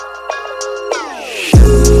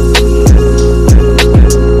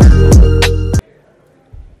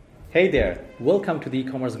Hey there, welcome to the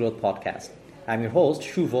e-commerce growth podcast. I'm your host,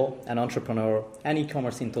 Shuvo, an entrepreneur, an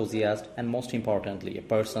e-commerce enthusiast, and most importantly, a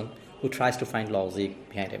person who tries to find logic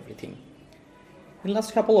behind everything. In the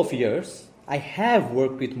last couple of years, I have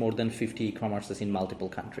worked with more than 50 e-commerces in multiple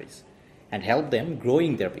countries and helped them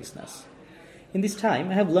growing their business. In this time,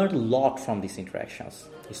 I have learned a lot from these interactions.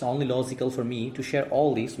 It's only logical for me to share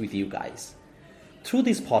all this with you guys. Through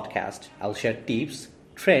this podcast, I'll share tips,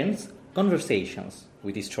 trends, conversations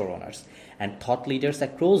with store owners and thought leaders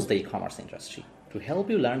across the e-commerce industry to help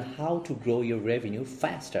you learn how to grow your revenue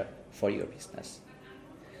faster for your business.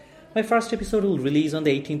 My first episode will release on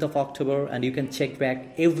the 18th of October, and you can check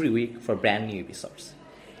back every week for brand new episodes.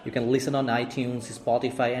 You can listen on iTunes,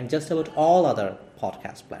 Spotify, and just about all other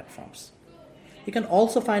podcast platforms. You can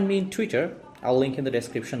also find me in Twitter. I'll link in the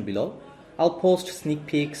description below. I'll post sneak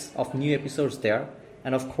peeks of new episodes there.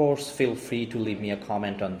 And of course, feel free to leave me a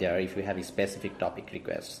comment on there if you have a specific topic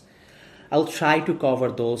requests. I'll try to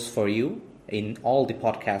cover those for you in all the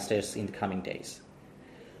podcasters in the coming days.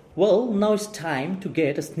 Well, now it's time to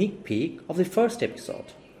get a sneak peek of the first episode.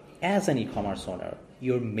 As an e-commerce owner,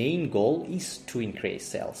 your main goal is to increase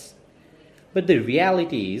sales. But the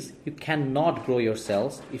reality is you cannot grow your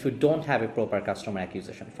sales if you don't have a proper customer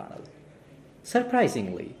acquisition funnel.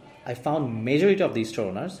 Surprisingly, I found majority of these store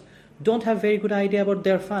owners don't have very good idea about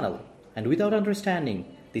their funnel, and without understanding,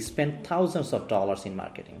 they spend thousands of dollars in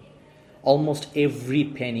marketing. Almost every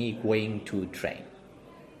penny going to drain.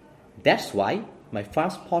 That's why my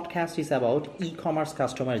first podcast is about e-commerce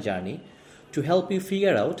customer journey to help you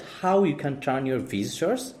figure out how you can turn your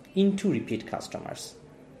visitors into repeat customers.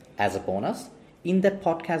 As a bonus, in that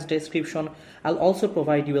podcast description, I'll also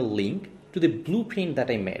provide you a link to the blueprint that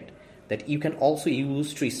I made that you can also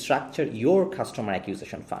use to structure your customer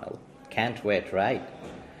acquisition funnel. Can't wait, right?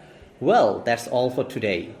 Well, that's all for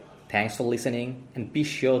today. Thanks for listening, and be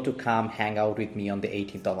sure to come hang out with me on the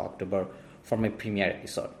 18th of October for my premiere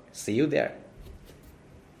episode. See you there.